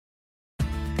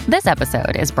This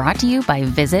episode is brought to you by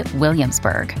Visit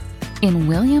Williamsburg. In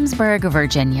Williamsburg,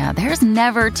 Virginia, there's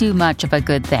never too much of a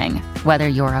good thing. Whether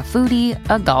you're a foodie,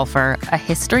 a golfer, a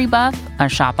history buff, a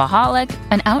shopaholic,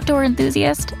 an outdoor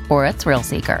enthusiast, or a thrill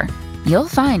seeker, you'll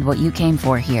find what you came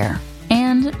for here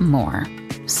and more.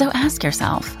 So ask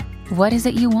yourself, what is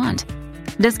it you want?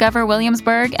 Discover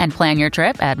Williamsburg and plan your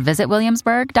trip at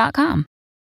visitwilliamsburg.com.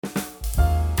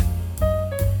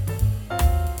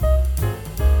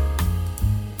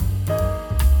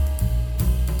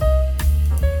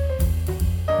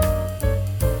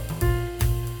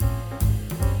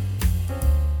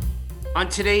 On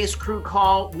today's crew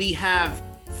call, we have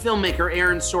filmmaker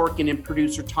Aaron Sorkin and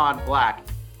producer Todd Black,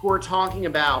 who are talking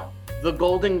about the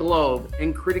Golden Globe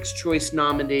and Critics' Choice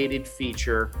nominated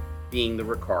feature being The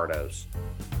Ricardos.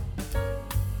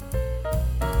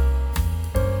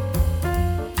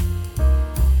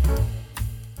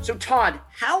 So Todd,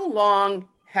 how long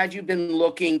had you been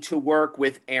looking to work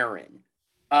with Aaron?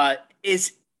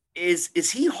 Is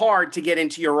he hard to get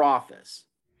into your office?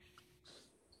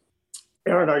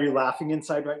 Aaron, are you laughing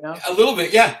inside right now? A little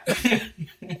bit, yeah.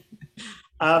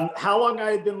 How long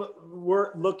I had been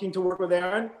looking to work with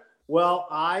Aaron? Well,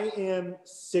 I am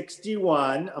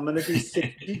 61. I'm going to be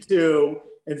 62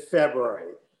 in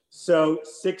February. So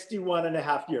 61 and a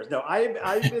half years. No, I've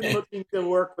been looking to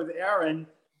work with Aaron.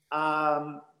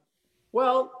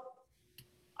 Well,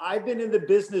 I've been in the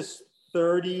business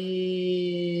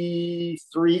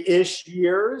 33-ish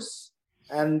years.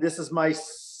 And this is my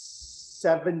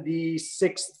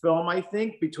 76th film, I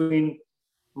think, between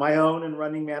my own and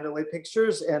running Mandalay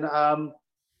Pictures. And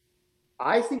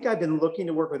I think I've been looking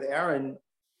to work with Aaron.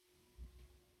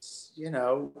 You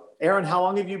know, Aaron, how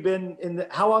long have you been in the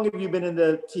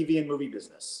TV and movie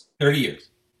business? 30 years.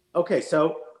 Okay,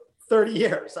 so 30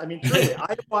 years. I mean, truly,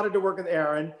 I wanted to work with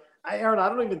Aaron. Aaron, I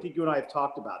don't even think you and I have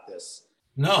talked about this.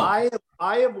 No. I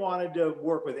have wanted to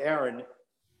work with Aaron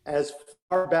as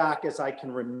far back as I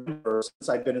can remember since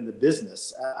I've been in the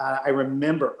business. I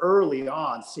remember early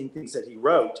on seeing things that he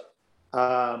wrote,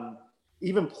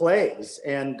 even plays,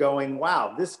 and going,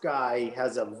 wow, this guy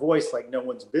has a voice like no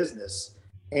one's business.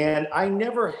 And I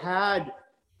never had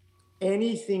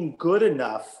anything good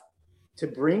enough to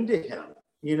bring to him.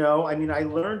 You know, I mean, I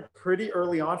learned pretty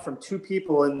early on from two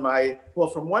people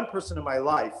from one person in my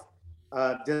life,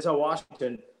 Denzel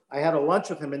Washington. I had a lunch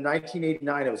with him in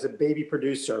 1989. I was a baby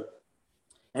producer.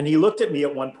 And he looked at me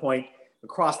at one point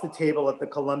across the table at the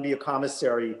Columbia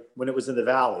Commissary when it was in the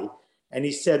Valley. And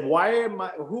he said,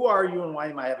 who are you and why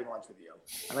am I having lunch with you?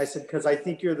 And I said, because I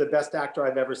think you're the best actor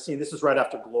I've ever seen. This was right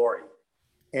after Glory.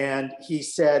 And he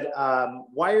said,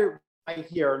 why are I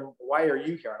here? And why are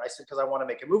you here? And I said, because I want to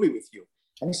make a movie with you.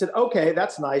 And he said, okay,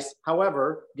 that's nice.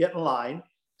 However, get in line.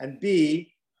 And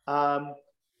B,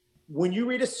 when you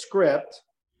read a script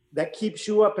that keeps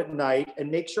you up at night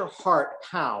and makes your heart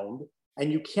pound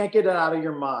and you can't get it out of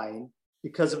your mind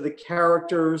because of the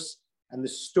characters and the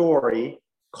story,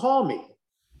 call me.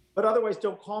 But otherwise,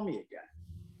 don't call me again.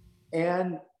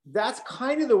 And that's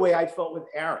kind of the way I felt with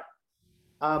Aaron.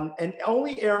 And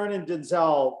only Aaron and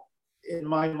Denzel, in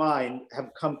my mind,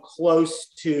 have come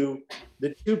close to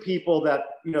the two people that,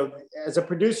 you know, as a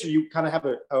producer, you kind of have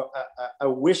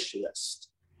a wish list.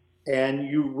 And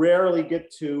you rarely get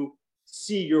to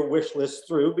see your wish list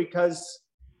through because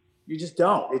you just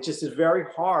don't. It just is very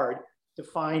hard to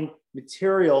find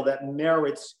material that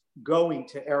merits going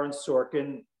to Aaron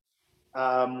Sorkin,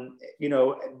 you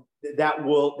know,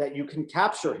 that you can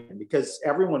capture him because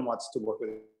everyone wants to work with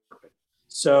him.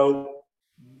 So,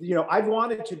 you know, I've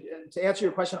wanted to answer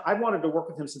your question, I've wanted to work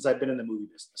with him since I've been in the movie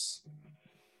business.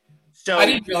 So I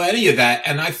didn't know any of that.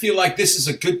 And I feel like this is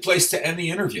a good place to end the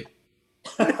interview.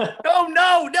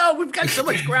 No, we've got so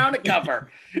much ground to cover.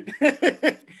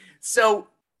 So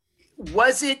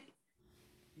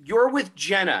you're with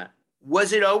Jenna.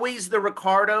 Was it always the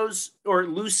Ricardos or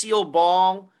Lucille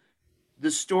Ball,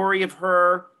 the story of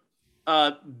her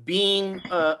being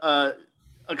a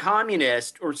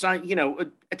communist or some, you know,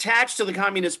 attached to the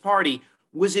Communist Party?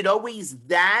 Was it always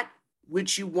that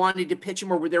which you wanted to pitch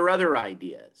him, or were there other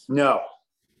ideas? No.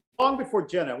 Long before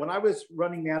Jenna, when I was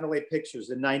running Mandalay Pictures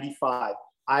in 95,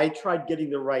 I tried getting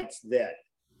the rights then.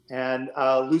 And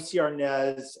Lucy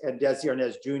Arnaz and Desi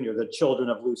Arnaz Jr., the children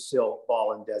of Lucille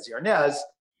Ball and Desi Arnaz,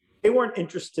 they weren't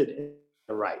interested in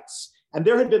the rights. And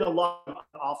there had been a lot of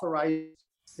unauthorized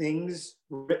things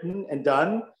written and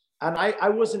done. And I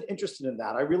wasn't interested in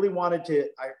that. I really wanted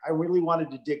to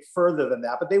dig further than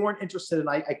that, but they weren't interested and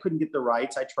I couldn't get the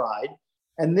rights. I tried.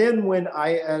 And then when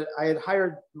I had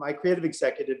hired my creative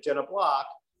executive, Jenna Block,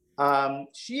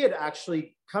 she had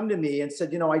actually come to me and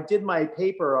said, you know, I did my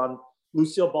paper on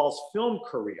Lucille Ball's film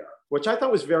career, which I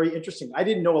thought was very interesting. I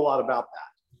didn't know a lot about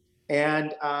that,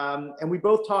 and we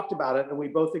both talked about it, and we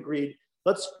both agreed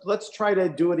let's try to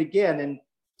do it again.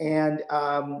 And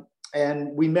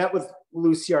we met with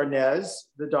Lucy Arnaz,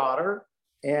 the daughter,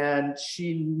 and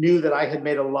she knew that I had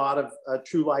made a lot of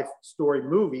true life story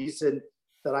movies, and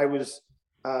that I was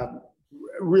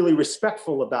really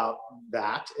respectful about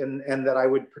that, and that I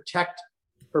would protect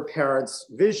her parents'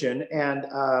 vision and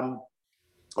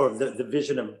or the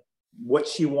vision of what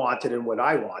she wanted and what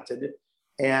I wanted.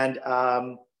 And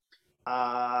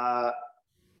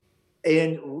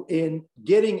in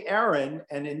getting Aaron,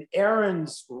 and in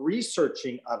Aaron's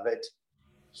researching of it,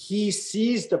 he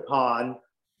seized upon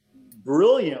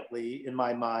brilliantly, in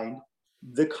my mind,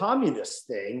 the communist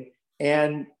thing.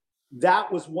 And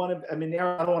that was one of, I mean,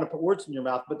 Aaron, I don't want to put words in your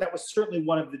mouth, but that was certainly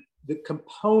one of the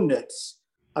components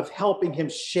of helping him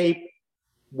shape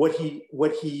what he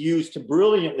used to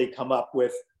brilliantly come up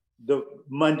with the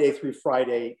Monday through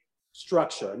Friday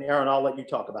structure. And Aaron, I'll let you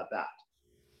talk about that.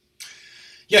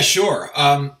 Yeah, sure.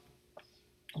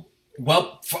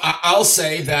 Well, I'll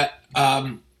say that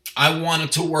I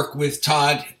wanted to work with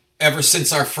Todd ever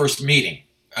since our first meeting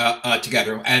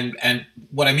together. And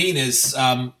what I mean is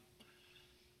some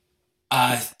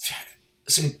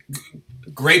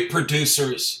great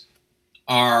producers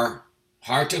are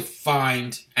hard to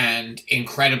find and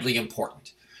incredibly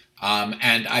important.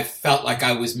 And I felt like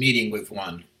I was meeting with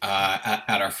one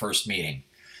at our first meeting.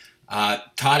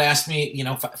 Todd asked me,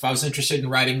 if I was interested in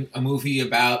writing a movie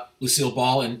about Lucille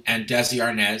Ball and Desi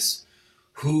Arnaz,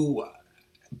 who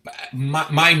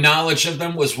my knowledge of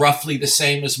them was roughly the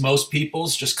same as most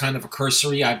people's, just kind of a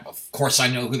cursory. Of course, I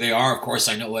know who they are. Of course,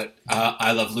 I know what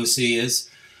I Love Lucy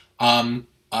is. The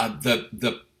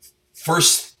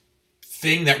first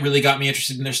thing that really got me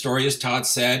interested in their story, as Todd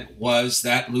said, was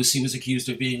that Lucy was accused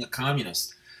of being a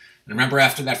communist. And remember,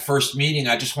 after that first meeting,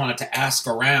 I just wanted to ask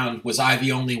around, was I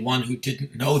the only one who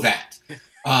didn't know that?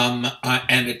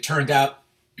 And it turned out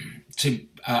to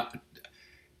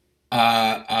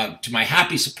my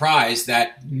happy surprise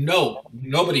that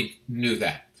nobody knew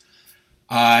that.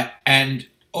 And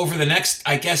over the next,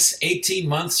 I guess, 18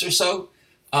 months or so,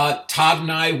 Todd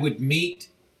and I would meet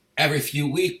every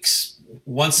few weeks,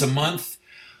 once a month.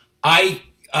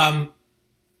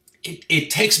 It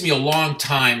takes me a long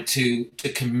time to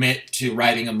commit to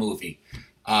writing a movie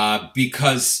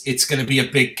because it's going to be a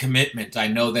big commitment. I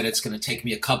know that it's going to take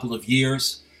me a couple of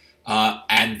years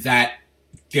and that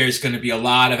there's going to be a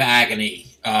lot of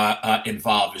agony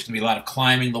involved. There's going to be a lot of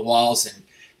climbing the walls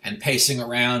and pacing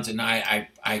around, and I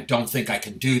don't think I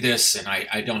can do this, and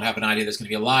I don't have an idea. There's going to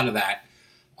be a lot of that.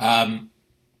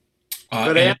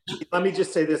 But Anthony, let me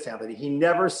just say this, Anthony. He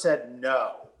never said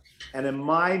no. And in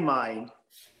my mind,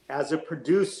 as a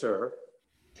producer,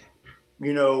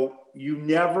 you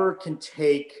never can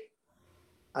take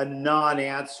a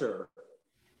non-answer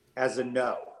as a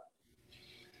no.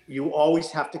 You always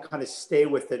have to kind of stay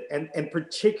with it. And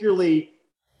particularly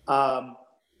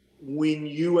when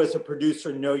you as a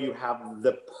producer know you have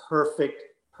the perfect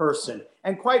person.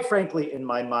 And quite frankly, in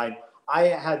my mind, I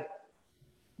had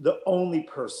the only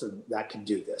person that could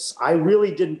do this. I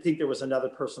really didn't think there was another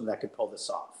person that could pull this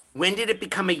off. When did it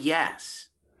become a yes?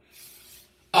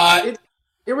 It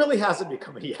really hasn't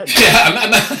become a yes.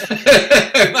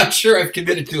 Yeah, I'm not sure I've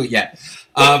committed to it yet.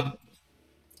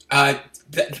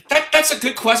 That's a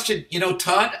good question.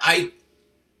 Todd, I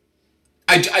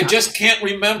just can't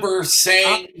remember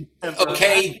saying,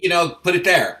 okay, put it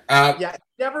there. Yeah,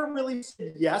 never really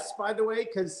said yes, by the way,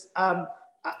 because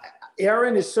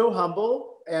Aaron is so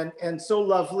humble and so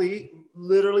lovely,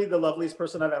 literally the loveliest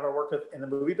person I've ever worked with in the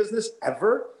movie business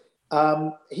ever.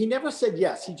 He never said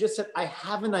yes. He just said, I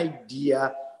have an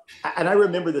idea. And I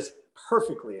remember this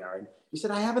perfectly, Aaron. He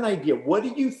said, I have an idea. What do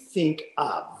you think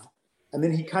of? And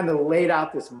then he kind of laid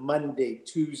out this Monday,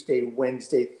 Tuesday,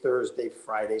 Wednesday, Thursday,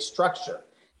 Friday structure.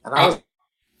 And I was,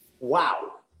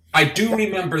 wow. I do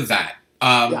remember that.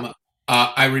 Yeah.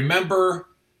 I remember,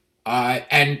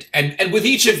 and with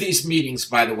each of these meetings,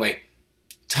 by the way,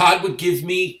 Todd would give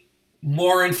me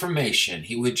more information.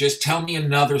 He would just tell me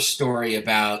another story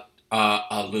about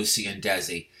Lucy and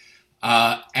Desi.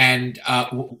 I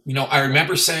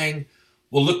remember saying,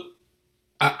 well, look,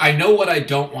 I know what I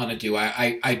don't want to do.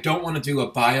 I don't want to do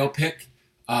a biopic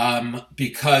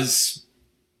because...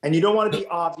 And you don't want to be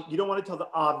obvious. You don't want to tell the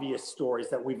obvious stories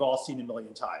that we've all seen a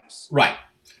million times. Right.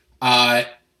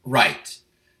 Right.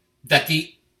 That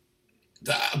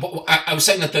I was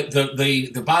saying that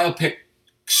the biopic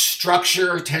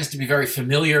structure tends to be very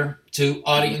familiar to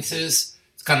audiences.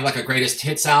 It's kind of like a greatest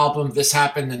hits album. This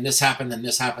happened, and this happened, and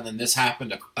this happened, and this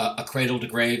happened. A cradle to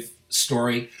grave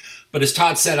story. But as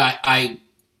Todd said,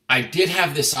 I did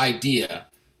have this idea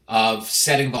of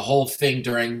setting the whole thing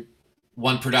during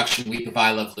one production week of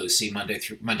I Love Lucy,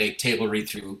 Monday table read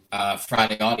through,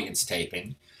 Friday audience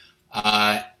taping,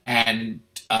 and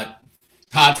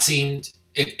Todd seemed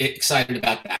excited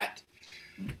about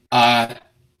that.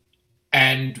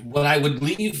 And when I would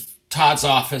leave Todd's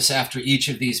office after each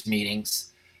of these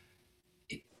meetings,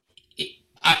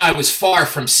 I was far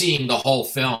from seeing the whole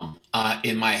film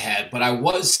in my head, but I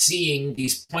was seeing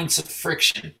these points of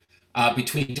friction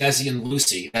between Desi and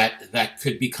Lucy that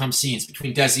could become scenes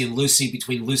between Desi and Lucy,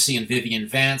 between Lucy and Vivian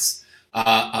Vance,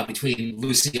 between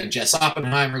Lucy and Jess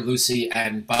Oppenheimer, Lucy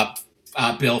and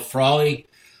Bill Frawley,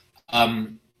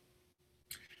 and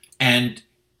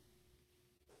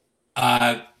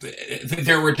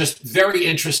there were just very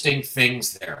interesting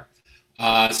things there,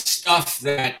 stuff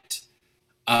that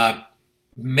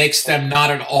makes them not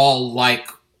at all like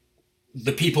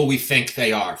the people we think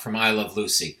they are from I Love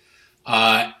Lucy.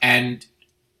 And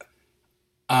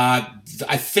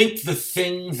I think the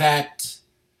thing that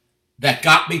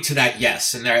got me to that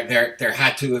yes, and there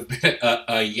had to have been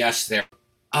a yes there,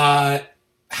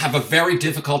 have a very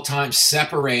difficult time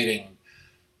separating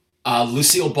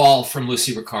Lucille Ball from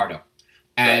Lucy Ricardo,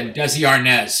 and right. Desi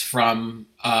Arnaz from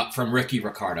Ricky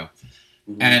Ricardo,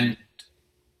 mm-hmm.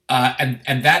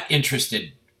 and that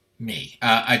interested me.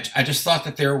 I just thought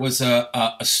that there was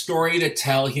a story to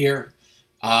tell here,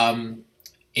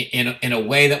 in a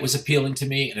way that was appealing to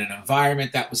me, in an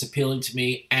environment that was appealing to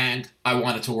me, and I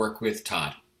wanted to work with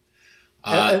Todd.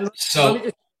 So let me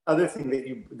just other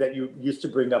thing that you used to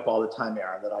bring up all the time,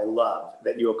 Aaron, that I love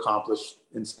that you accomplished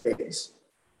in spades.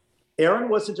 Aaron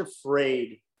wasn't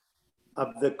afraid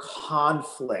of the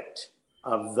conflict,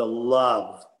 of the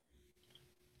love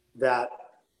that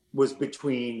was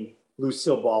between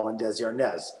Lucille Ball and Desi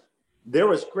Arnaz. There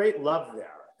was great love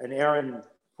there, and Aaron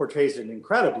portrays it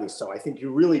incredibly so. I think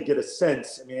you really get a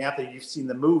sense, I mean, after you've seen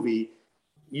the movie,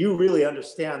 you really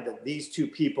understand that these two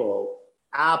people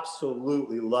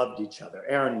absolutely loved each other.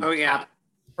 Aaron, oh yeah,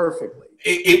 perfectly.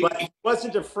 But he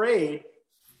wasn't afraid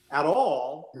at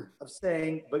all of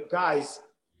saying, but guys,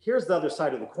 here's the other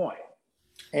side of the coin.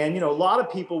 And, a lot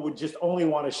of people would just only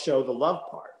want to show the love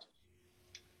part.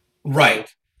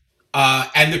 Right.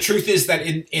 And the truth is that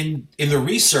in the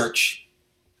research,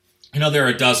 there are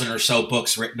a dozen or so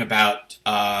books written about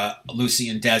Lucy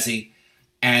and Desi,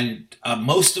 and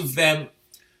most of them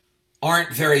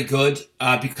aren't very good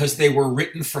because they were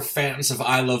written for fans of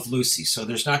I Love Lucy. So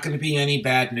there's not going to be any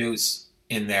bad news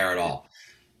in there at all.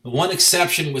 The one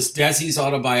exception was Desi's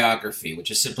autobiography,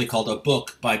 which is simply called A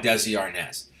Book by Desi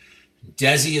Arnaz.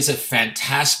 Desi is a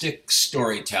fantastic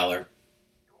storyteller,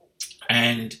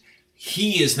 and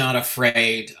he is not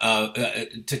afraid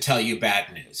to tell you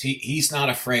bad news. He's not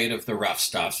afraid of the rough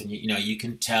stuff, and you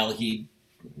can tell he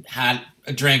had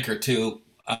a drink or two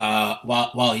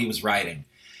while he was writing.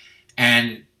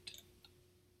 And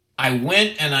I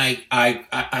went and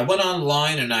I went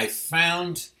online and I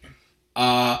found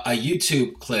a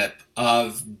YouTube clip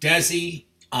of Desi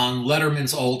on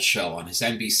Letterman's old show, on his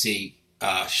NBC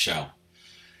show.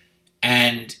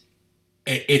 And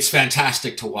it's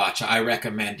fantastic to watch. I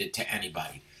recommend it to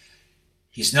anybody.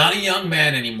 He's not a young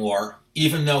man anymore,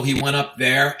 even though he went up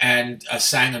there and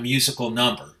sang a musical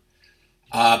number.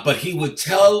 But he would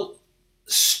tell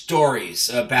stories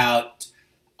about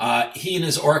he and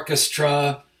his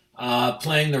orchestra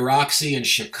playing the Roxy in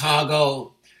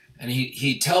Chicago. And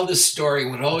he'd tell this story,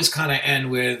 would always kind of end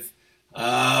with,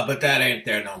 but that ain't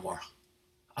there no more.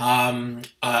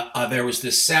 There was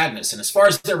this sadness. And as far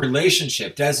as their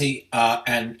relationship, Desi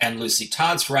and Lucy,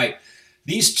 Todd's right.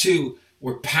 These two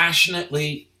were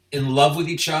passionately in love with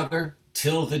each other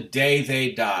till the day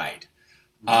they died,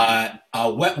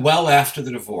 well after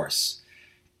the divorce.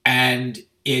 And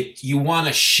you want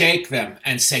to shake them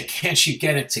and say, can't you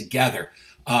get it together?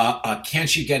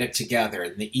 Can't you get it together?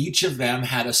 And each of them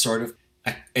had a sort of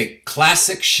a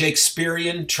classic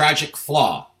Shakespearean tragic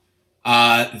flaw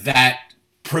that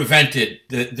prevented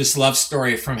this love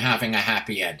story from having a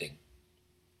happy ending.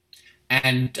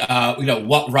 And,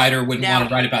 what writer wouldn't want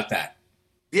to write about that?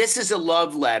 This is a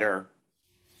love letter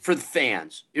for the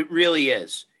fans. It really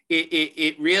is.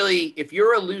 It really, if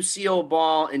you're a Lucille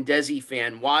Ball and Desi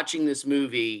fan watching this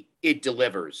movie, it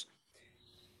delivers.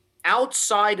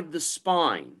 Outside of the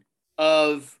spine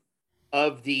of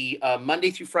the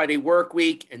Monday through Friday work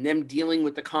week and them dealing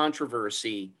with the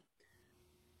controversy,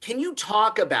 can you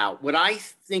talk about what I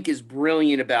think is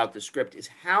brilliant about the script is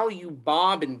how you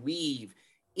bob and weave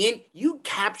you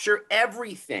capture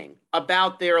everything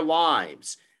about their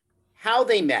lives, how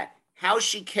they met, how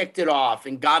she kicked it off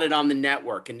and got it on the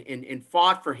network and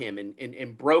fought for him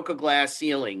and broke a glass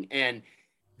ceiling, and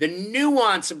the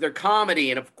nuance of their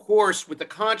comedy. And of course, with the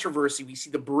controversy, we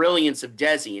see the brilliance of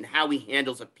Desi and how he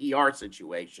handles a PR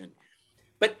situation.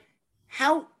 But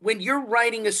how, when you're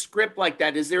writing a script like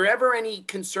that, is there ever any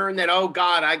concern that, oh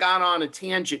God, I got on a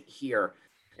tangent here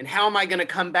and how am I going to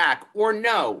come back? Or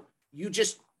no,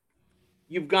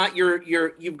 you've got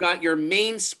your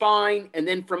main spine, and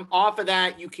then from off of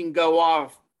that you can go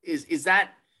off. Is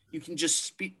that, you can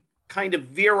just kind of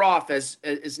veer off as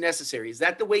necessary? Is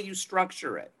that the way you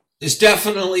structure it? There's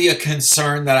definitely a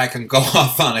concern that I can go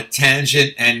off on a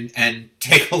tangent and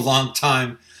take a long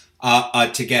time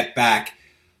to get back.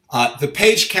 The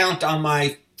page count on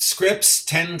my scripts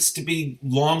tends to be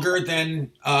longer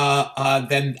than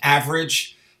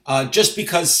average, just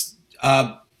because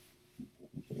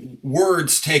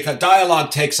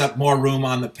dialogue takes up more room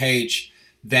on the page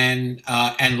than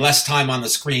and less time on the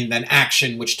screen than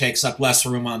action, which takes up less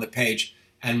room on the page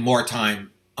and more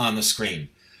time on the screen.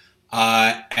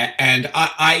 And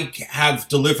I have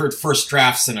delivered first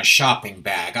drafts in a shopping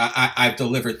bag. I've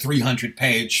delivered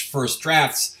 300-page first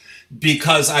drafts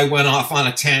because I went off on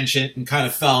a tangent and kind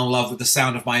of fell in love with the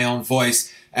sound of my own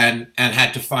voice and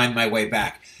had to find my way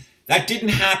back. That didn't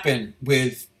happen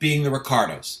with Being the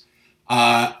Ricardos.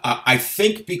 I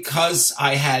think because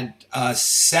I had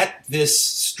set this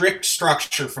strict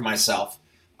structure for myself,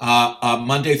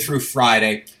 Monday through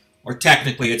Friday, or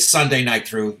technically it's Sunday night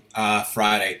through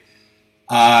Friday,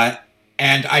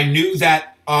 and I knew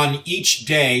that on each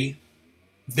day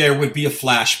there would be a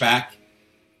flashback,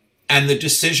 and the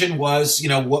decision was,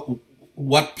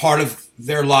 what part of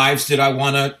their lives did I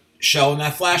want to show in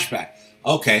that flashback?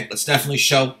 Okay, let's definitely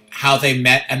show how they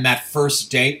met and that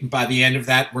first date. And by the end of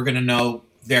that, we're going to know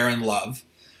they're in love.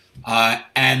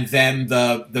 And then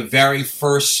the very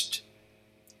first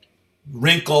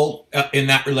wrinkle in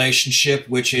that relationship,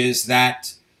 which is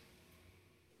that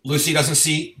Lucy doesn't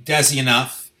see Desi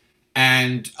enough.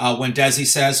 And when Desi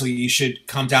says, well, you should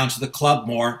come down to the club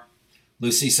more,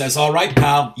 Lucy says, all right,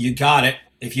 pal, you got it.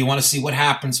 If you want to see what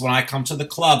happens when I come to the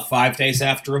club 5 days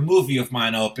after a movie of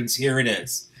mine opens, here it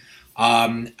is.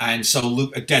 And so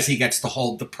Desi gets to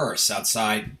hold the purse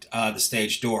outside the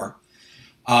stage door.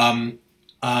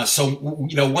 So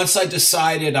once I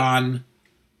decided on,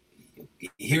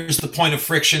 here's the point of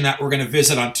friction that we're going to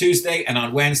visit on Tuesday and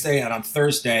on Wednesday and on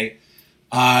Thursday,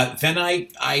 then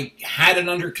I had it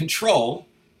under control,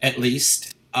 at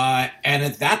least. And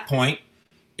at that point,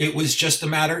 it was just a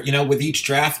matter, with each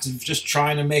draft of just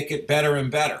trying to make it better and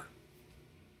better.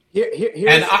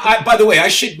 And by the way, I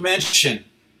should mention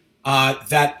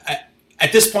that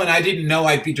at this point, I didn't know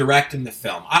I'd be directing the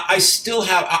film.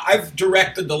 I've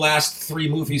directed the last 3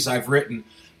 movies I've written,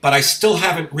 but I still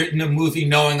haven't written a movie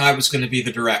knowing I was going to be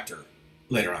the director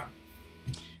later on.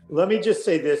 Let me just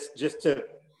say this, just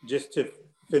to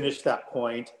finish that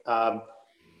point. So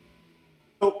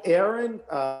Aaron,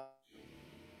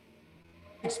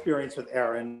 experience with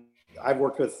Aaron, I've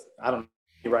worked with,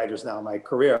 writers now in my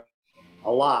career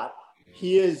a lot.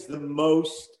 He is the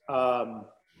most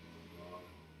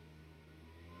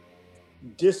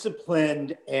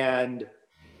disciplined, and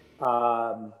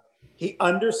he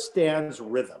understands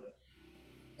rhythm.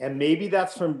 And maybe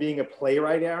that's from being a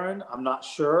playwright, Aaron. I'm not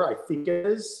sure. I think it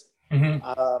is.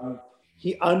 Mm-hmm.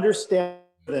 He understands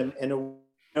them in a way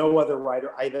no other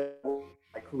writer I've ever worked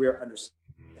in my career understands.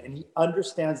 And he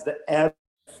understands the ebb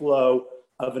and flow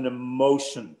of an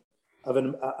emotion, of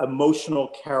emotional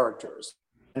characters.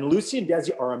 And Lucy and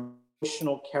Desi are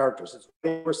emotional characters. It's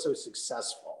why they were so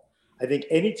successful. I think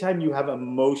anytime you have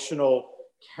emotional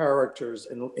characters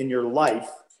in your life,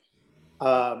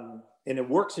 in a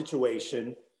work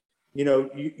situation,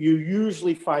 you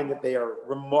usually find that they are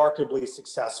remarkably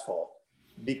successful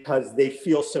because they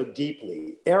feel so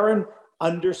deeply. Aaron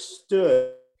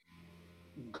understood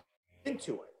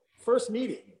into it, first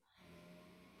meeting,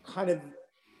 kind of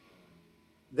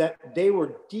that they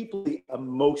were deeply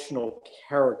emotional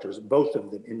characters, both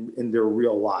of them in their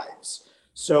real lives.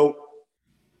 So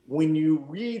when you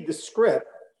read the script,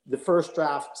 the first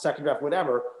draft, second draft,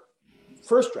 whatever,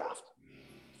 first draft,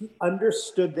 he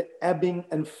understood the ebbing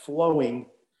and flowing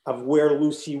of where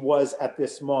Lucy was at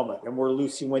this moment and where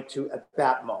Lucy went to at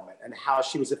that moment, and how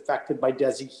she was affected by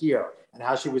Desi here and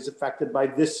how she was affected by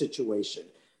this situation.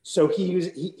 So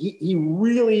he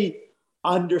really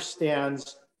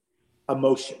understands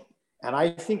emotion. And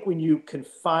I think when you can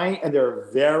find, and there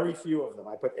are very few of them,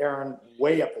 I put Aaron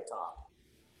way up the top,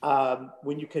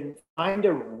 when you can find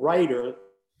a writer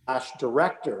 /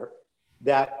 director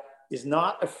that is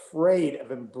not afraid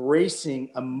of embracing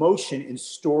emotion in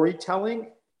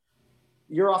storytelling,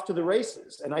 you're off to the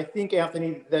races. And I think,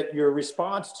 Anthony, that your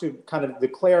response to kind of the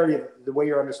clarity of the way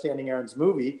you're understanding Aaron's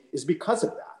movie is because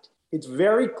of that. It's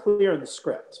very clear in the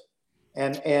script.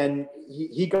 And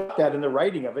he got that in the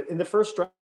writing of it in the first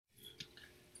draft.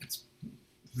 It's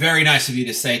very nice of you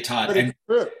to say, Todd. But it's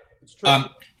true. It's true.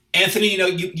 Anthony,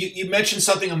 you mentioned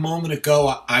something a moment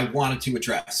ago I wanted to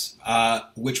address,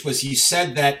 which was you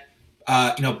said that,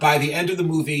 by the end of the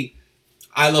movie,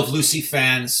 I Love Lucy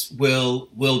fans will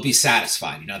be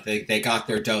satisfied. They got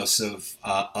their dose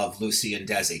of Lucy and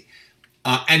Desi.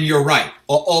 And you're right.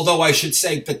 Although I should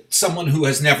say that someone who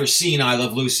has never seen I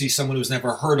Love Lucy, someone who's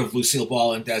never heard of Lucille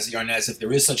Ball and Desi Arnaz, if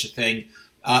there is such a thing,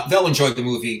 they'll enjoy the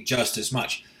movie just as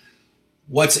much.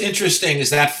 What's interesting is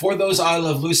that for those I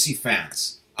Love Lucy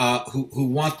fans, who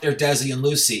want their Desi and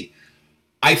Lucy,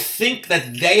 I think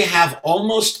that they have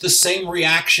almost the same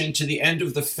reaction to the end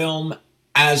of the film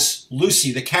as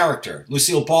Lucy, the character,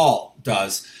 Lucille Ball,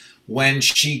 does when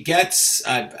she gets,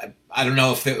 I don't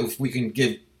know if we can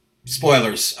give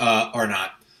spoilers or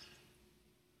not,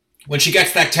 when she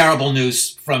gets that terrible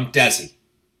news from Desi,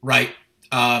 right?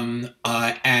 And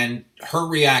her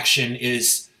reaction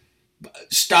is,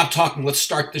 stop talking, let's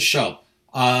start the show.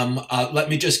 Let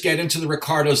me just get into the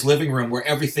Ricardo's living room where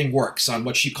everything works, on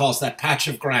what she calls that patch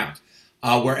of ground,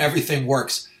 where everything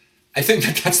works. I think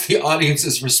that's the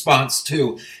audience's response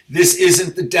too. This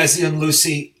isn't the Desi and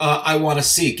Lucy I want to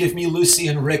see. Give me Lucy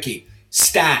and Ricky,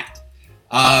 stat.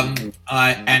 And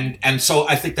so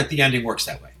I think that the ending works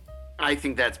that way. I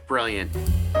think that's brilliant.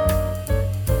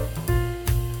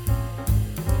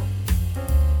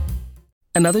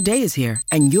 Another day is here,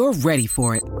 and you're ready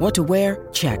for it. What to wear?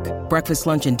 Check. Breakfast,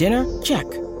 lunch, and dinner? Check.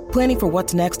 Planning for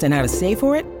what's next and how to save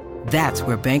for it? That's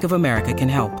where Bank of America can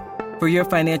help. For your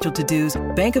financial to-dos,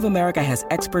 Bank of America has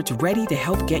experts ready to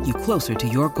help get you closer to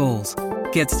your goals.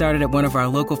 Get started at one of our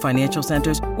local financial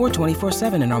centers or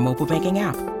 24/7 in our mobile banking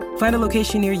app. Find a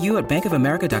location near you at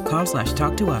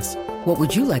bankofamerica.com/talktous. What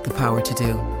would you like the power to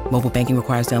do? Mobile banking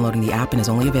requires downloading the app and is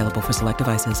only available for select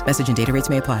devices. Message and data rates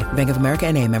may apply. Bank of America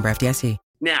N.A., member FDIC.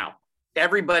 Now,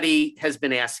 everybody has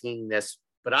been asking this,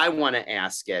 but I want to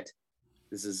ask it.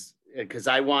 This is because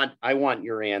I want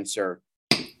your answer.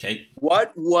 Okay.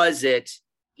 What was it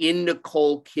in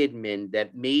Nicole Kidman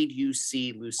that made you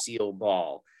see Lucille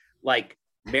Ball? Like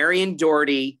Marion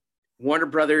Doherty, Warner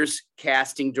Brothers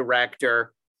casting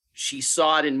director, she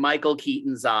saw it in Michael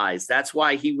Keaton's eyes. That's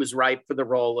why he was right for the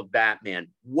role of Batman.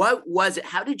 What was it?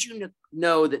 How did you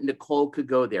know that Nicole could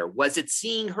go there? Was it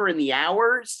seeing her in the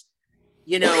hours?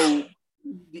 Did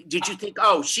you think,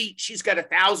 oh, she's got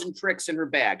 1,000 tricks in her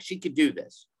bag, she could do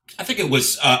this? I think it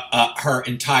was her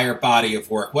entire body of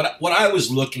work. What I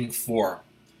was looking for,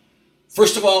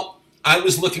 first of all, I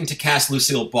was looking to cast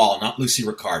Lucille Ball, not Lucy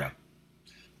Ricardo.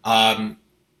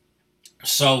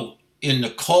 So in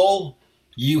Nicole,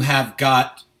 you have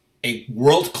got a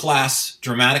world-class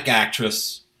dramatic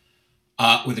actress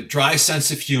with a dry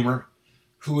sense of humor,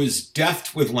 who is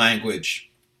deft with language,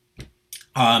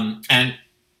 and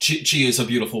she is a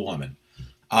beautiful woman.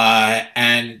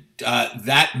 And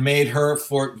that made her,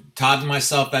 for Todd and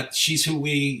myself, that she's who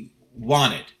we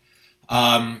wanted.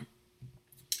 One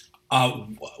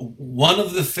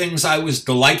of the things I was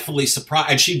delightfully surprised,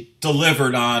 and she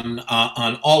delivered on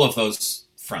all of those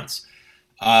fronts.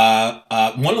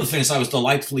 One of the things I was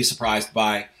delightfully surprised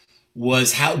by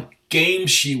was how game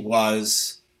she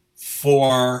was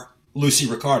for Lucy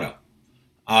Ricardo.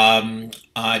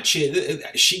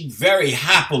 She very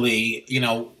happily,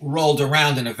 rolled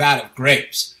around in a vat of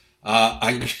grapes.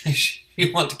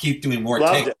 She wanted to keep doing more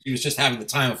takes. She was just having the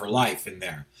time of her life in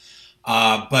there.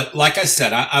 But like I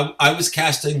said, I was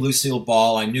casting Lucille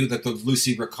Ball. I knew that the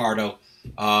Lucy Ricardo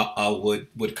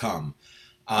would come.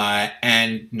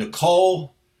 And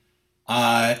Nicole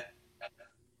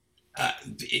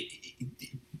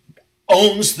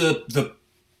owns the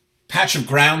patch of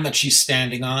ground that she's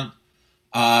standing on.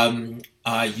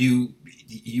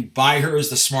 You buy her as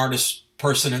the smartest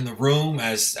person in the room,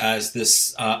 as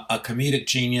this a comedic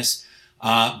genius.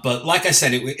 But like I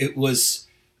said, it was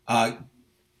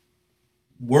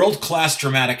world-class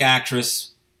dramatic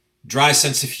actress, dry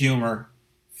sense of humor,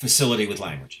 facility with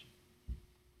language.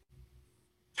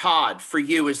 Todd, for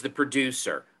you as the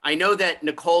producer, I know that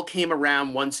Nicole came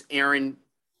around once Aaron,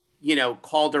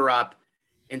 called her up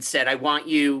and said, I want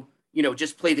you,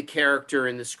 just play the character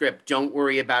in the script. Don't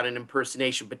worry about an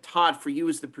impersonation. But Todd, for you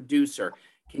as the producer,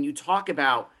 can you talk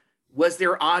about, was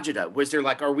there agita? Was there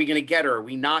are we going to get her? Are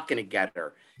we not going to get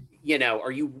her?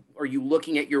 Are you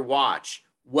looking at your watch?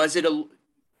 Was it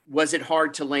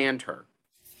hard to land her?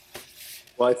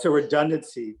 Well, it's a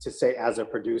redundancy to say as a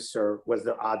producer, was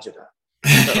there agita?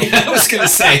 I was going to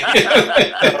say.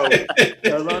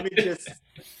 So let me just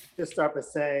start by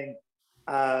saying,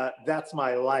 that's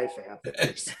my life,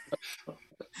 Anthony.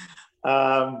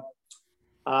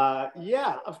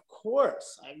 Yeah, of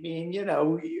course. I mean,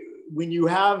 when you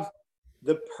have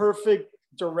the perfect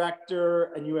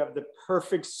director and you have the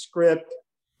perfect script,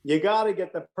 you got to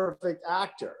get the perfect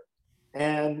actor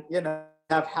and,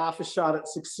 have half a shot at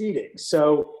succeeding.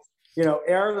 So,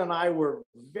 Aaron and I were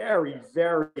very,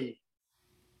 very,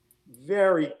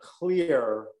 very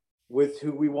clear with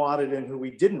who we wanted and who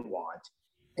we didn't want.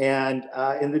 And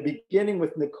in the beginning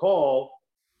with Nicole,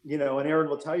 and Aaron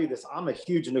will tell you this, I'm a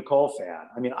huge Nicole fan.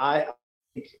 I mean, I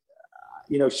think,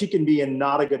 she can be in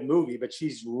not a good movie, but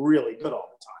she's really good all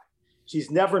the time. She's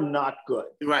never not good.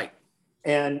 Right.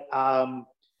 And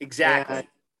exactly.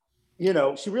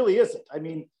 And, she really isn't. I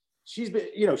mean, she's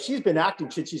been acting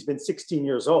since she's been 16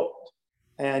 years old.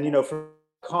 And, from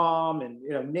Calm and,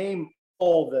 name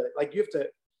all the, like, you have to,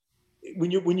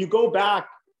 when you go back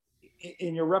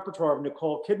in your repertoire of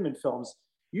Nicole Kidman films,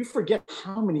 you forget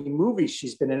how many movies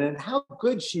she's been in and how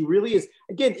good she really is.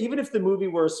 Again, even if the movie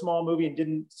were a small movie and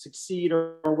didn't succeed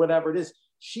or whatever it is,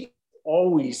 she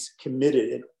always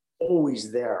committed and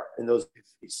always there in those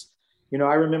movies.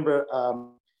 I remember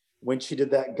when she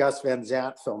did that Gus Van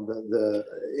Sant film,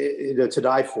 the To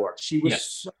Die For. She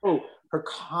was her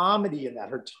comedy in that,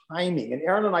 her timing. And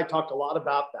Aaron and I talked a lot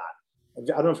about that.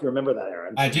 I don't know if you remember that,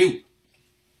 Aaron. I do.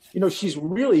 She's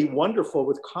really wonderful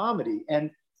with comedy.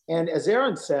 And as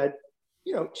Aaron said,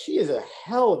 she is a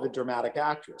hell of a dramatic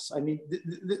actress. I mean,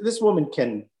 this woman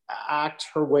can act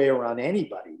her way around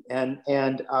anybody. And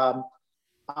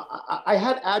I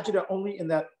had Ajita only in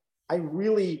that I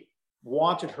really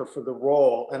wanted her for the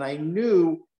role. And I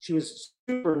knew she was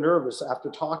super nervous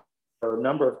after talking to her a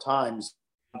number of times.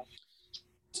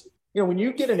 When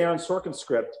you get an Aaron Sorkin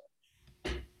script,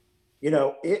 you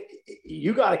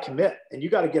got to commit and you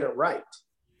got to get it right.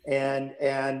 And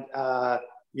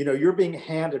you're being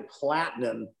handed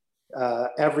platinum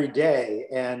every day.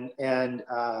 And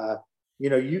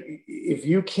if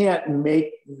you can't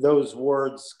make those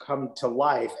words come to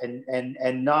life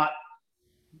and not,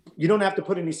 you don't have to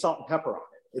put any salt and pepper on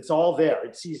it. It's all there.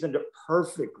 It's seasoned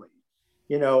perfectly,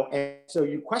 and so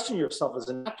you question yourself as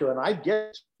an actor. And I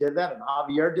did that, and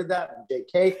Javier did that, and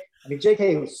JK. I mean,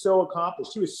 JK was so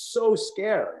accomplished. She was so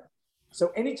scared.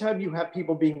 So anytime you have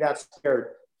people being that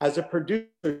scared, as a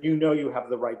producer, you have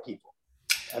the right people.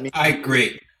 I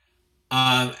agree.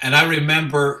 And I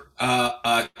remember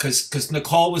because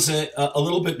Nicole was a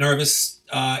little bit nervous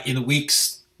in the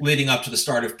weeks leading up to the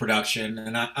start of production.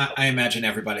 And I imagine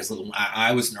everybody's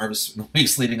I was nervous in the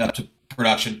weeks leading up to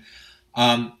production.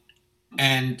 And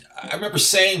I remember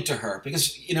saying to her,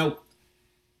 because,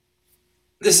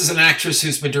 this is an actress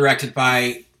who's been directed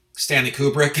by Stanley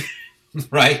Kubrick,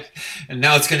 right? And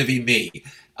now it's going to be me.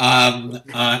 And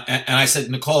I said,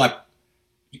 Nicole, I'm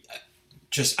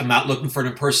not looking for an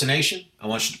impersonation. I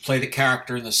want you to play the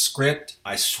character in the script.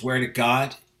 I swear to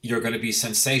God, you're going to be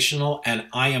sensational. And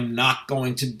I am not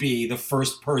going to be the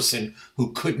first person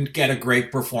who couldn't get a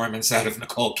great performance out of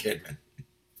Nicole Kidman.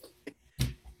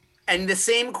 And the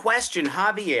same question,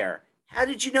 Javier, how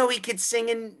did you know he could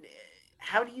sing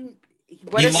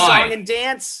what a song and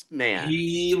dance man.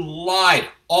 He lied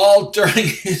all during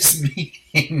his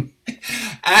meeting.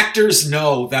 Actors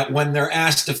know that when they're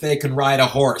asked if they can ride a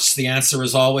horse, the answer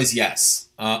is always yes.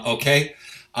 Okay?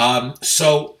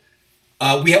 So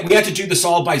we had to do this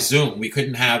all by Zoom. We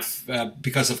couldn't have,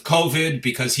 because of COVID,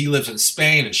 because he lives in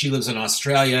Spain and she lives in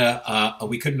Australia,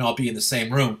 we couldn't all be in the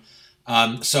same room.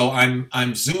 So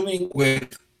I'm Zooming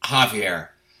with Javier.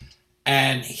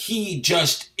 And he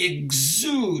just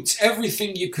exudes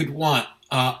everything you could want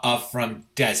from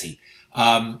Desi.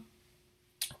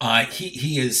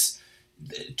 He is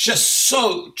just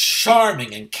so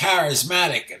charming and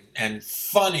charismatic and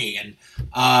funny, and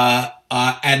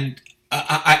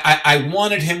I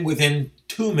wanted him within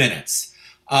 2 minutes.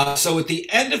 So at the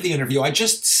end of the interview, I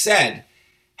just said,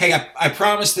 "Hey, I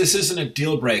promise this isn't a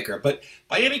deal breaker, but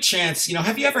by any chance,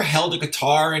 have you ever held a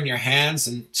guitar in your hands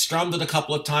and strummed it a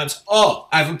couple of times?" "Oh,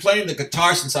 I've been playing the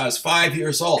guitar since I was 5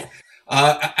 years old."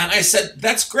 And I said,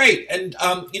 "That's great. And,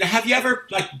 have you ever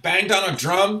banged on a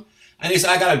drum?" And he said,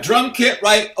 "I got a drum kit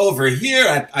right over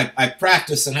here. I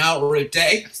practice an hour a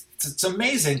day." It's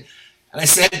amazing. And I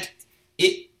said,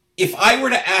 if I were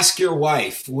to ask your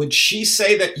wife, would she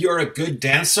say that you're a good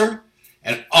dancer?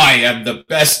 And I am the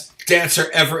best dancer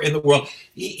ever in the world.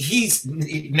 He's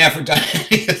never done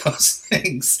any of those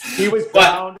things. He was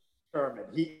bound and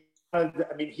determined.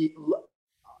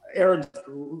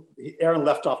 Aaron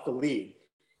left off the lead.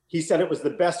 He said it was the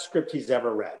best script he's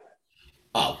ever read.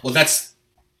 Oh, well, that's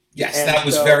Yes, And that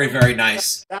was so very, very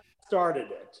nice. that started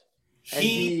it. And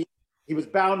he was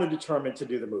bound and determined to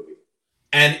do the movie.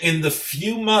 And in the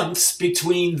few months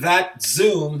between that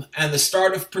Zoom and the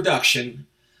start of production,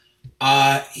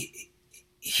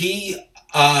 he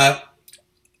had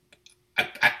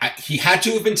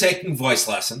to have been taking voice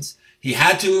lessons. He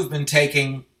had to have been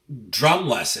taking drum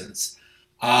lessons,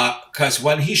 because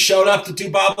when he showed up to do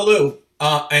Babalu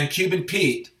and Cuban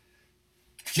Pete,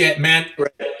 yeah, man,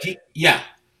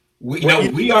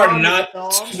 we are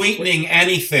not sweetening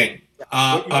anything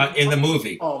in the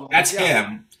movie. That's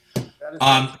him.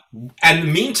 And in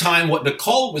the meantime, what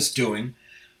Nicole was doing,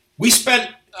 we spent,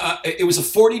 it was a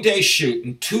 40-day shoot,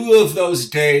 and 2 of those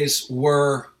days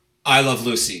were I Love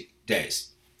Lucy days.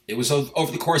 It was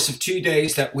over the course of 2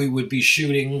 days that we would be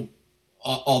shooting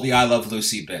all the I Love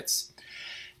Lucy bits.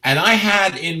 And I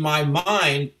had in my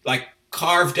mind, like,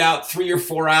 carved out 3 or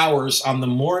 4 hours on the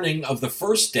morning of the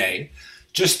first day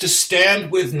just to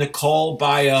stand with Nicole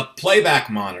by a playback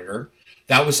monitor.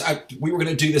 That was, we were going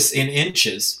to do this in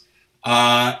inches,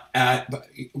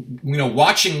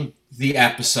 watching the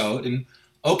episode. And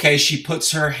okay, she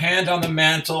puts her hand on the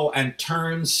mantle and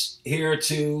turns here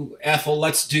to Ethel,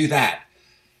 let's do that.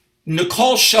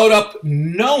 Nicole showed up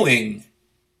knowing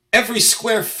every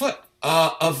square foot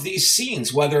of these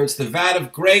scenes, whether it's the vat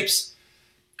of grapes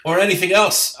or anything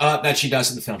else that she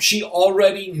does in the film. She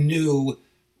already knew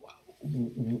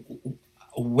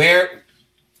where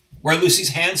Lucy's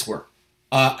hands were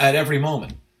at every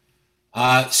moment.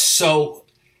 So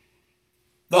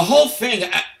the whole thing,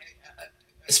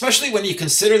 especially when you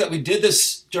consider that we did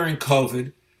this during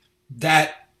COVID,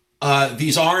 that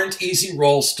these aren't easy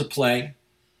roles to play.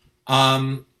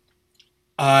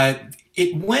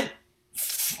 It went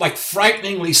like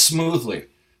frighteningly smoothly.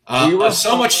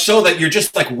 So much so that you're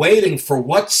just like waiting for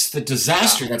what's the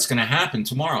disaster that's going to happen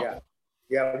tomorrow.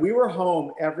 Yeah, we were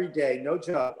home every day, no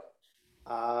joke.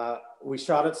 We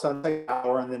shot at Sunset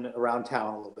Hour and then around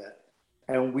town a little bit.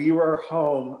 And we were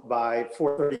home by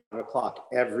 4:30, 5 o'clock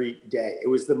every day. It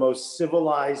was the most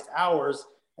civilized hours.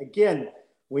 Again,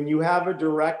 when you have a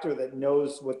director that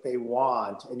knows what they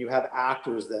want and you have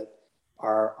actors that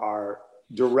are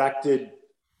directed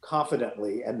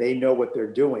confidently and they know what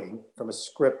they're doing from a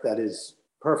script that is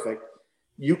perfect,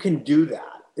 you can do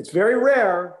that. It's very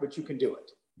rare, but you can do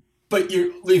it. But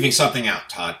you're leaving something out,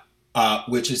 Todd,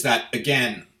 which is that,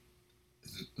 again,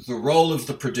 the role of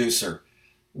the producer,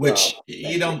 which,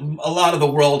 a lot of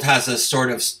the world has a sort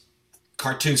of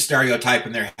cartoon stereotype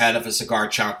in their head of a cigar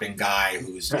chomping guy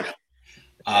who's,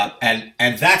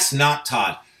 and that's not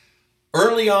Todd.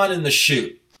 Early on in the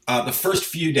shoot, the first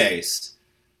few days,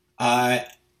 I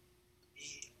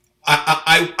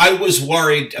was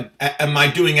worried. Am I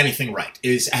doing anything right?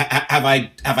 Have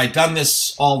I done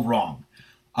this all wrong?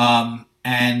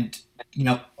 And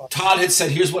Todd had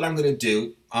said, "Here's what I'm going to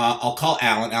do. I'll call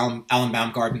Alan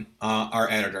Baumgarten,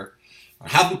 our editor. I'll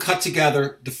have him cut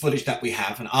together the footage that we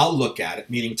have, and I'll look at it."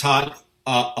 Meaning Todd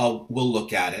will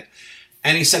look at it.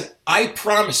 And he said, "I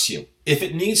promise you, if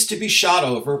it needs to be shot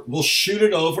over, we'll shoot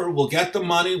it over. We'll get the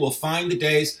money. We'll find the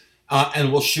days,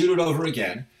 and we'll shoot it over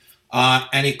again."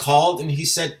 And he called and he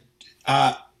said,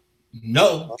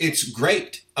 "No, it's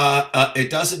great. It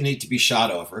doesn't need to be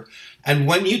shot over." And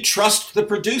when you trust the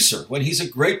producer, when he's a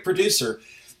great producer,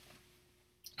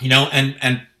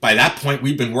 and by that point,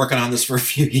 we've been working on this for a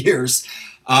few years.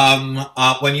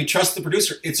 When you trust the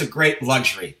producer, it's a great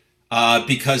luxury.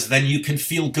 Because then you can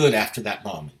feel good after that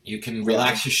moment. You can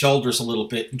relax your shoulders a little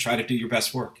bit and try to do your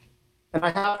best work. And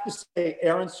I have to say,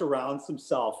 Aaron surrounds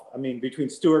himself, between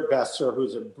Stuart Besser,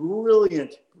 who's a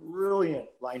brilliant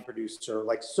line producer,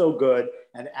 like so good,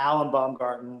 and Alan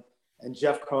Baumgarten, and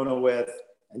Jeff Cronowith,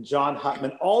 and John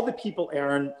Hutman, all the people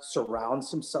Aaron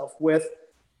surrounds himself with,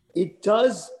 it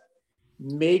does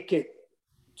make it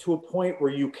to a point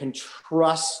where you can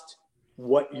trust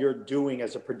what you're doing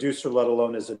as a producer, let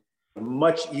alone as a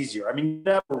much easier. You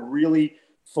never really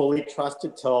fully trust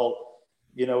it till,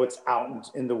 it's out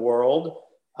in the world.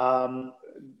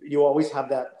 You always have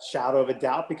that shadow of a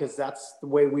doubt because that's the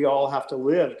way we all have to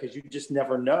live, because you just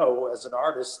never know as an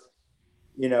artist,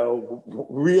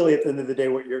 really at the end of the day,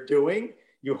 what you're doing.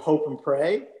 You hope and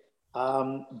pray.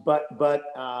 But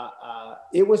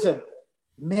it was a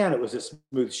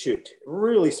smooth shoot,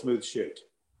 really smooth shoot.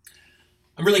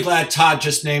 I'm really glad Todd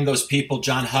just named those people: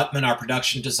 John Hutman, our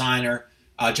production designer,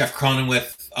 Jeff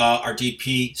Cronenwith, our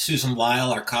DP, Susan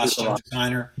Lyle, our costume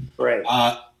designer. Great.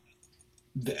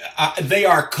 They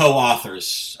are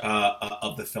co-authors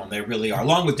of the film. They really are,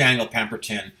 along with Daniel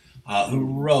Pemberton, who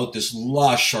wrote this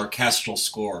lush orchestral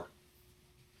score.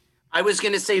 I was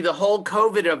going to say the whole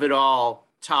COVID of it all,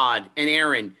 Todd and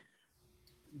Aaron,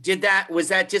 was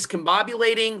that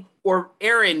discombobulating? Or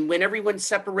Aaron, when everyone's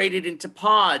separated into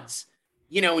pods,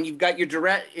 and you've got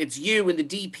it's you and the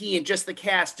DP and just the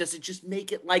cast, does it just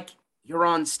make it like you're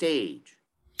on stage?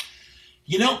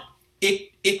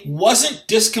 It wasn't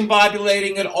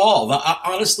discombobulating at all.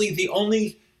 Honestly, the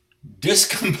only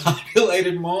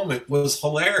discombobulated moment was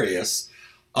hilarious.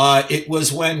 It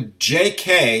was when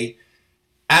J.K.,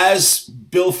 as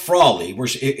Bill Frawley,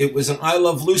 it was an I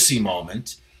Love Lucy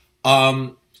moment.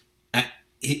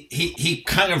 He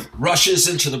kind of rushes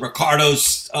into the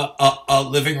Ricardo's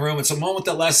living room. It's a moment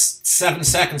that lasts 7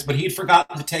 seconds, but he'd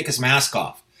forgotten to take his mask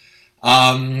off.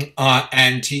 And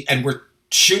we're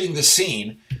shooting the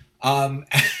scene.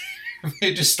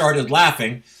 They just started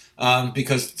laughing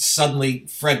because suddenly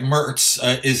Fred Mertz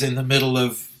is in the middle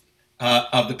of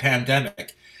the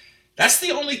pandemic. That's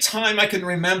the only time I can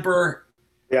remember.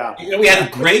 Yeah. We had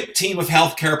a great team of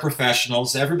healthcare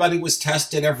professionals. Everybody was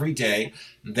tested every day.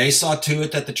 They saw to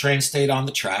it that the train stayed on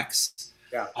the tracks.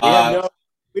 Yeah.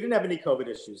 We didn't have any COVID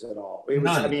issues at all.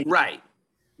 None. Right.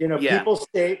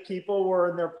 People were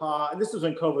in their pod, and this was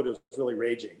when COVID was really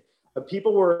raging. But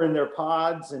people were in their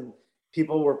pods, and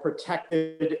people were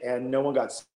protected, and no one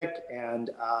got sick. And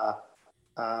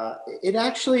it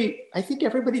actually, I think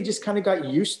everybody just kind of got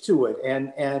used to it.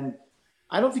 And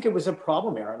I don't think it was a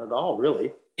problem, Aaron, at all,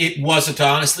 really. It wasn't.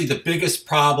 Honestly, the biggest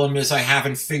problem is I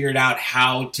haven't figured out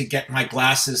how to get my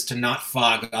glasses to not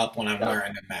fog up when I'm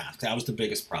wearing a mask. That was the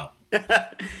biggest problem.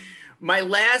 My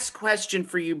last question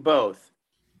for you both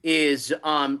is,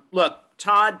 look,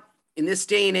 Todd, in this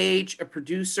day and age, a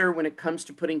producer, when it comes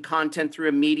to putting content through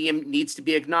a medium, needs to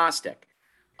be agnostic.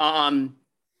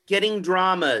 Getting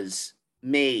dramas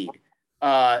made,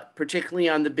 particularly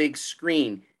on the big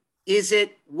screen,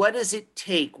 what does it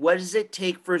take? What does it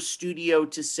take for a studio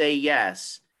to say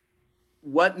yes?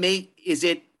 Is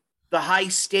it the high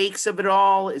stakes of it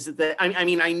all? Is it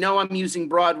I know I'm using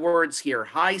broad words here,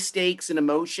 high stakes and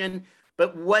emotion,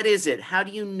 but what is it? How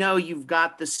do you know you've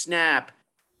got the snap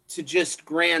to just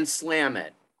grand slam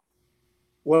it?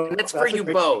 Well, and that's for you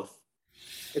both.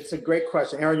 It's a great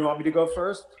question. Aaron, you want me to go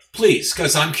first? Please,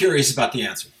 because I'm curious about the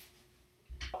answer.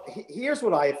 Here's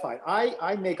what I find.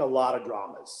 I make a lot of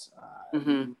dramas.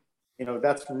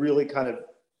 That's really kind of,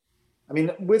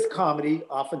 with comedy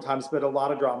oftentimes, but a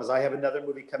lot of dramas. I have another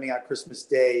movie coming out Christmas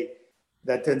Day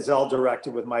that Denzel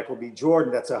directed with Michael B.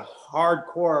 Jordan. That's a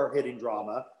hardcore hitting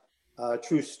drama,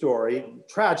 true story,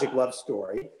 tragic love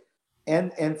story.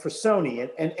 And for Sony,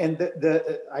 and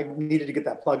I needed to get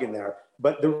that plug in there.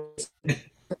 But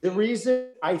the reason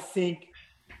I think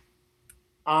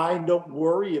I don't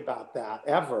worry about that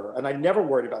ever, and I never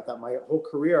worried about that my whole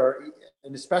career,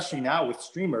 and especially now with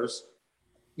streamers,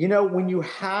 when you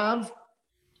have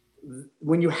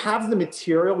the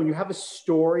material, when you have a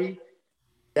story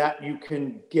that you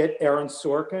can get Aaron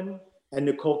Sorkin and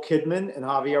Nicole Kidman and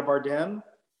Javier Bardem,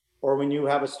 or when you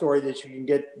have a story that you can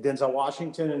get Denzel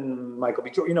Washington and Michael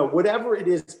B. Jordan, whatever it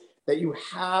is that you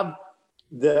have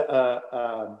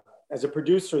as a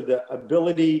producer, the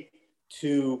ability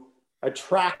to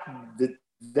attract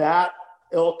that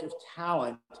ilk of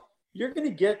talent, you're going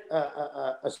to get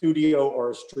a studio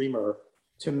or a streamer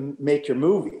to make your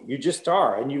movie. You just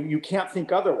are, and you can't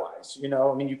think otherwise.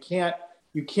 You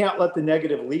can't let the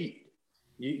negative lead.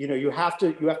 You have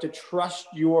to trust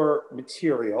your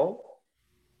material.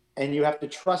 And you have to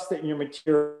trust that your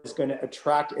material is going to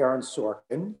attract Aaron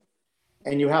Sorkin.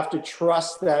 And you have to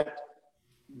trust that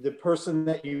the person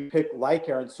that you pick, like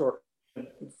Aaron Sorkin,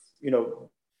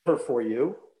 for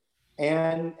you.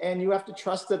 And you have to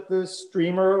trust that the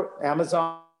streamer,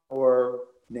 Amazon, or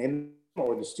the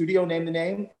studio, name the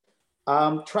name,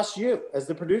 trust you as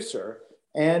the producer.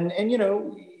 And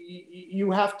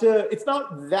you have to, it's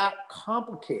not that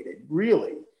complicated,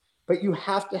 really, but you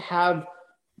have to have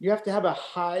a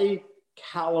high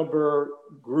caliber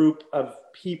group of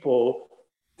people,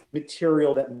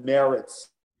 material that merits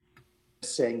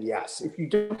saying yes. If you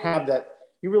don't have that,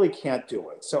 you really can't do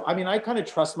it. So, I kind of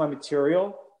trust my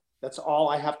material. That's all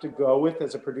I have to go with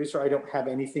as a producer. I don't have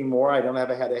anything more. I don't have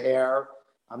a head of hair.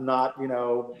 I'm not,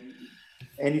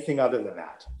 anything other than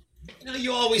that.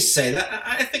 You always say that.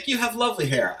 I think you have lovely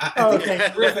hair. I think you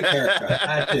have a terrific haircut.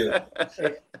 I do.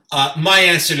 My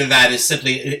answer to that is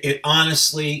simply, it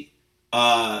honestly,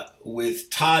 with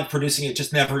Todd producing, it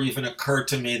just never even occurred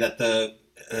to me that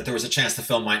there was a chance the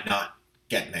film might not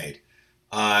get made.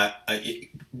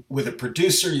 With a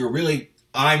producer,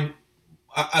 I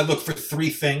look for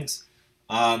three things.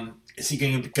 Is he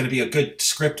going to be a good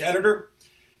script editor?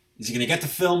 Is he going to get the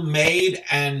film made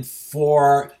and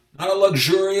for not a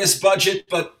luxurious budget,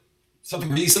 but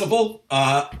something reasonable?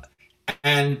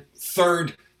 And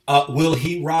third, will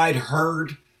he ride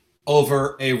herd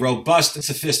over a robust and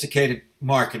sophisticated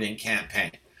marketing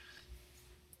campaign?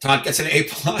 Todd gets an A+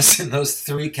 in those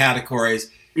 3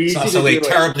 categories. He's also a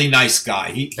terribly nice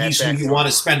guy. He's who you want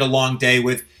to spend a long day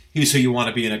with. He's who you want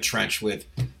to be in a trench with.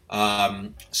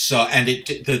 Honestly,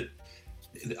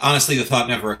 the thought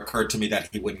never occurred to me that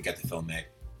he wouldn't get the film made.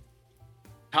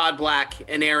 Todd Black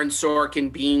and Aaron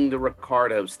Sorkin being the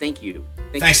Ricardos. Thank you.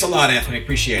 Thanks a lot, Anthony.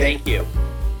 Appreciate it. Thank you.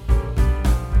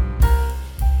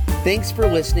 Thanks for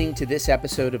listening to this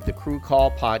episode of the Crew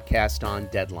Call podcast on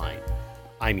Deadline.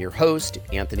 I'm your host,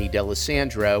 Anthony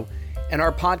D'Alessandro, and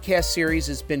our podcast series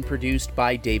has been produced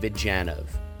by David Janov.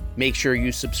 Make sure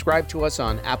you subscribe to us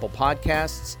on Apple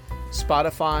Podcasts,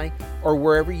 Spotify, or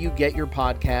wherever you get your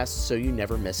podcasts so you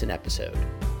never miss an episode.